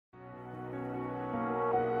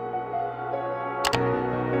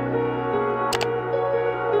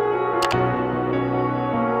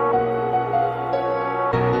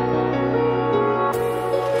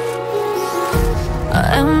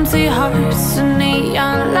empty hearts and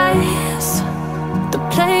neon lights. They're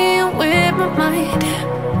playing with my mind.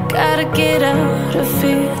 Gotta get out of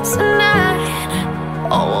here tonight.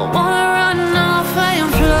 Oh, I wanna run off and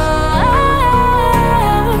fly.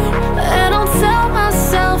 And I'll tell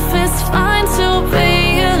myself it's fine to be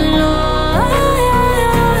alone,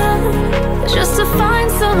 just to find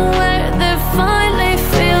somewhere that finally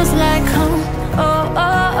feels like home. Oh,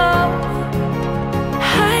 oh, oh.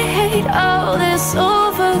 I hate all this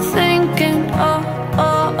overthinking. Oh,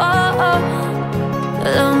 oh, oh, oh.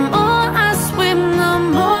 The more I swim, the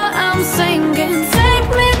more I'm sinking. Take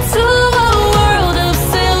me to a world of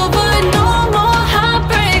silver. No more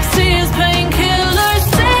heartbreaks, tears, painkillers.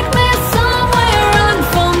 Take me somewhere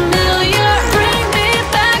unfamiliar. Bring me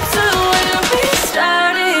back to where we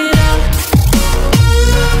started out.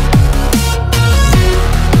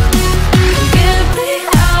 Get me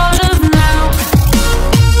out of now,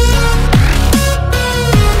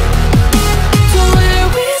 to where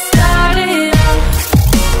we started out.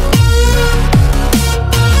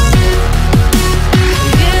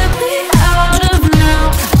 Get me out of now,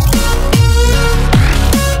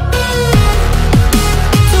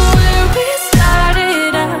 to where we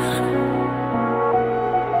started out.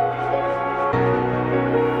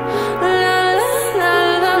 La la la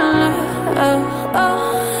la la, oh, oh.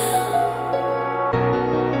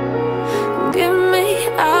 Get me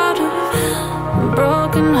out of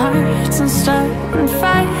broken hearts and starting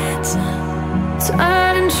fights,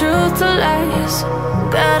 turning truth to lies.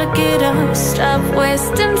 Gotta get up, stop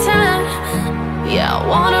wasting time. Yeah, I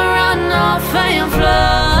wanna run off and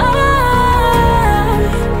fly.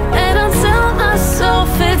 And I'll tell myself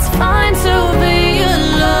it's fine to be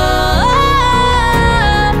alone,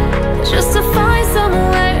 just to find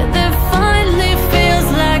somewhere that finally feels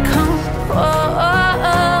like home. Oh,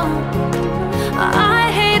 oh, oh. I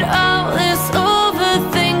hate all this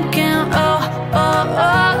overthinking. Oh, oh,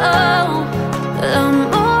 oh, oh. The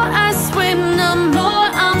more I swim, the more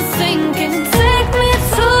I'm sinking. Take me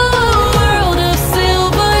to a world of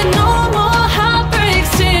silver. No more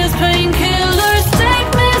heartbreaks, tears, painkillers. Take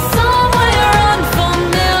me somewhere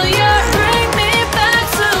unfamiliar. Bring me back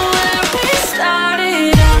to where we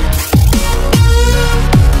started out.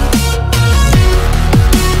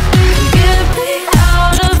 Get me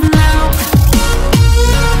out of now,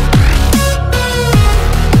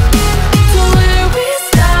 to where we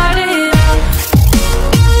started out.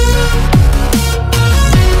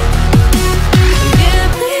 Get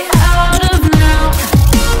me out of now,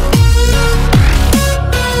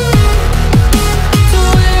 to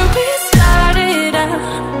where we started out.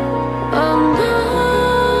 Oh no,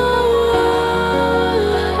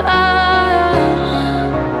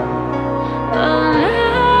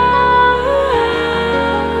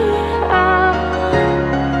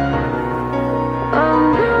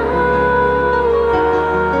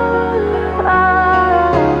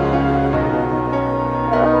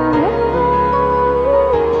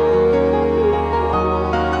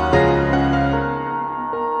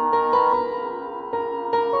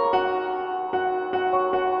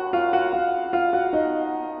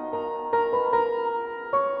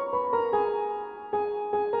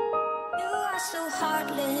 you are so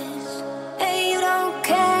heartless, and you don't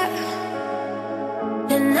care.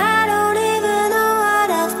 And I don't even know what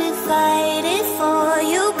I've been fighting for.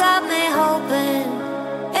 You got me hoping,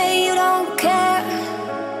 and you don't care.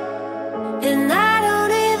 And I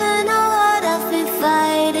don't even know what I've been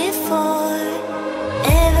fighting for.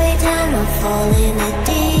 Every time I fall in the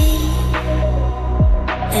deep,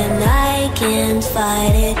 and I can't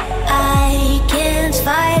fight it, I can't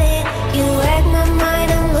fight it. You wreck my mind,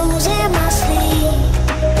 I'm losing my sleep.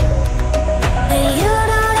 And you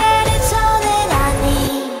know that it's all that I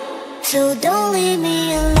need, so don't leave me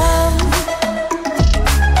alone.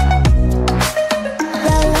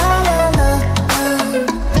 La la la la,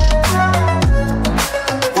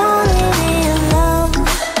 don't leave me alone.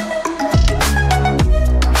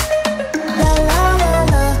 La la la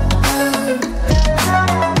la,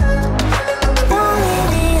 don't leave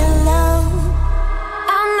me alone.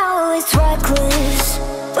 I know it's reckless.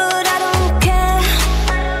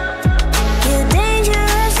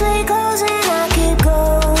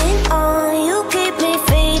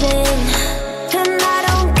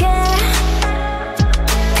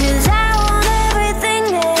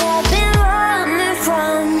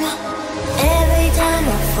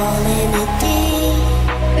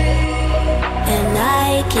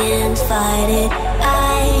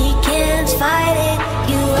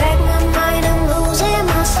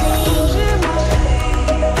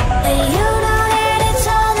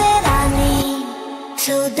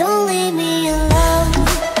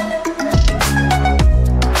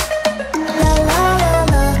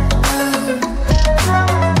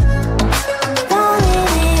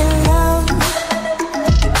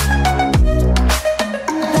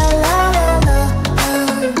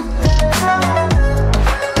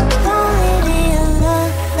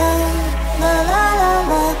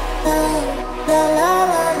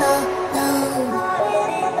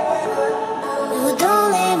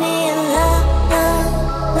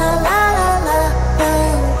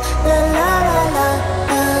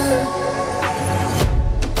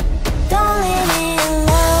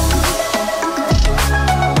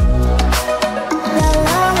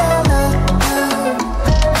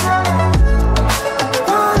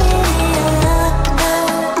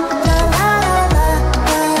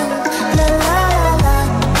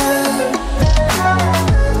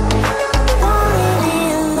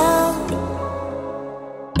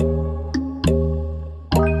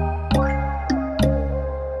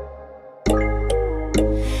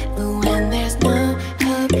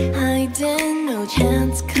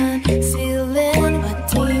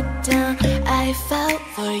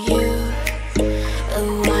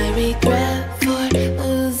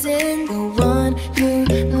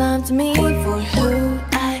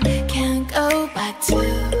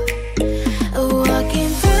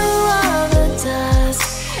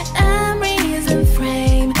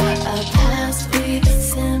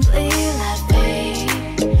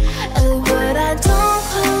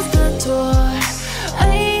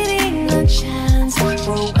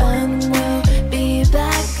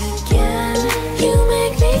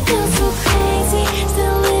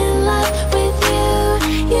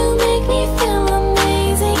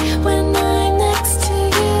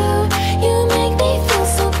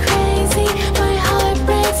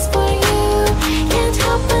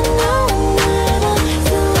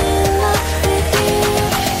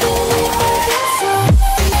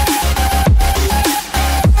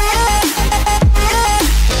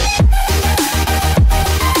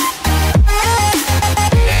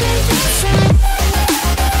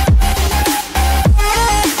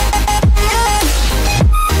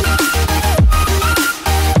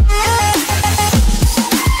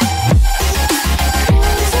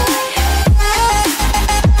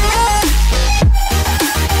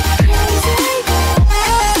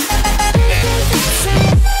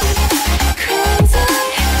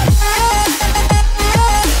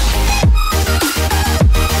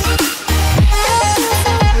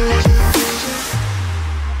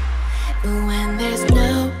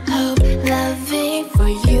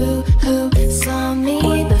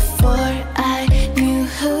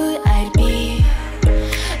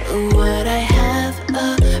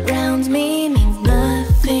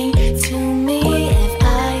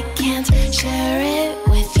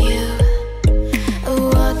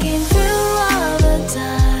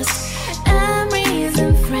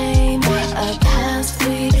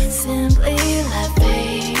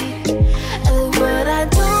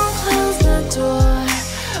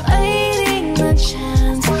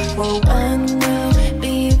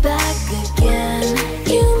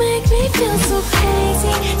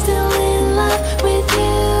 crazy, still in love with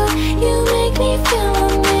you. You make me feel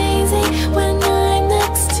amazing when I'm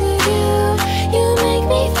next to you. You make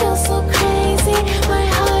me feel so crazy, my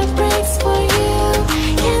heart breaks for you.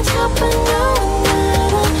 Can't help but knowing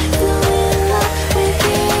that I'm still in love with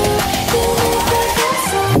you. You make me feel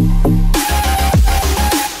so.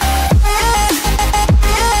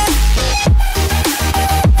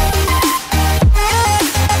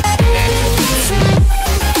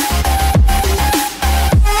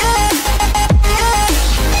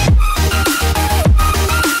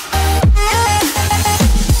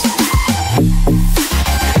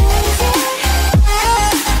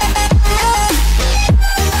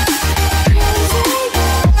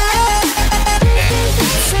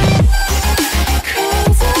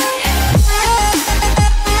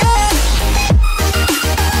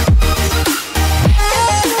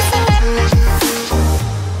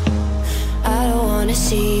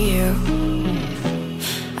 See you,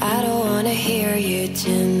 I don't wanna hear you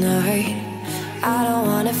tonight. I don't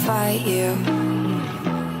wanna fight you.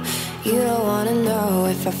 You don't wanna know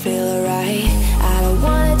if I feel alright. I don't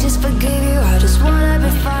wanna just forgive you, I just wanna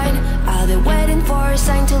be fine. I'll be waiting for a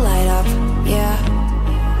sign to light up, yeah.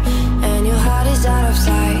 And your heart is out of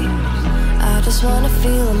sight. I just wanna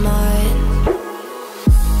feel mine.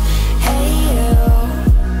 Hey you,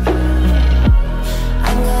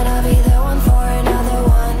 I'm gonna be the one for another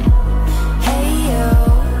one. Hey you,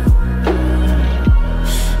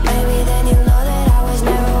 maybe then you'll know that I was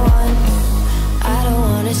never one. I don't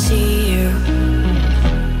wanna see you,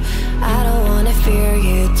 I don't wanna fear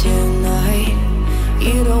you tonight.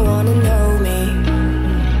 You don't wanna know me,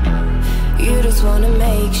 you just wanna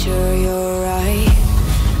make sure you're right.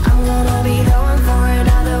 I'm gonna be the one for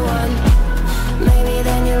another one. Maybe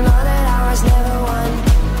then you'll know that I was never one.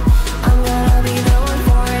 I'm gonna be the one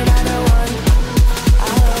for another one.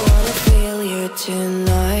 I don't wanna feel you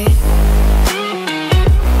tonight.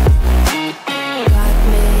 Got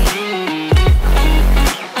me.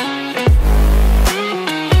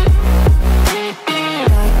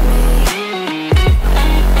 Got me.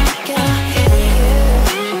 Can I hear you?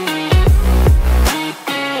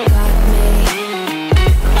 Got me.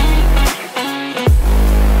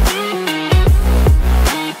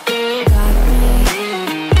 Got me.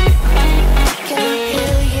 Can I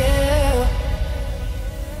hear you?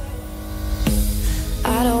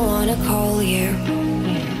 I don't wanna call you,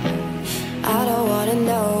 I don't wanna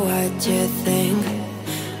know what you think.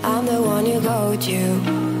 I'm the one you go to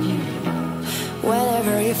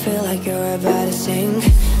whenever you feel like you're about to sink.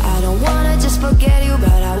 I don't wanna just forget you,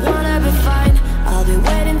 but I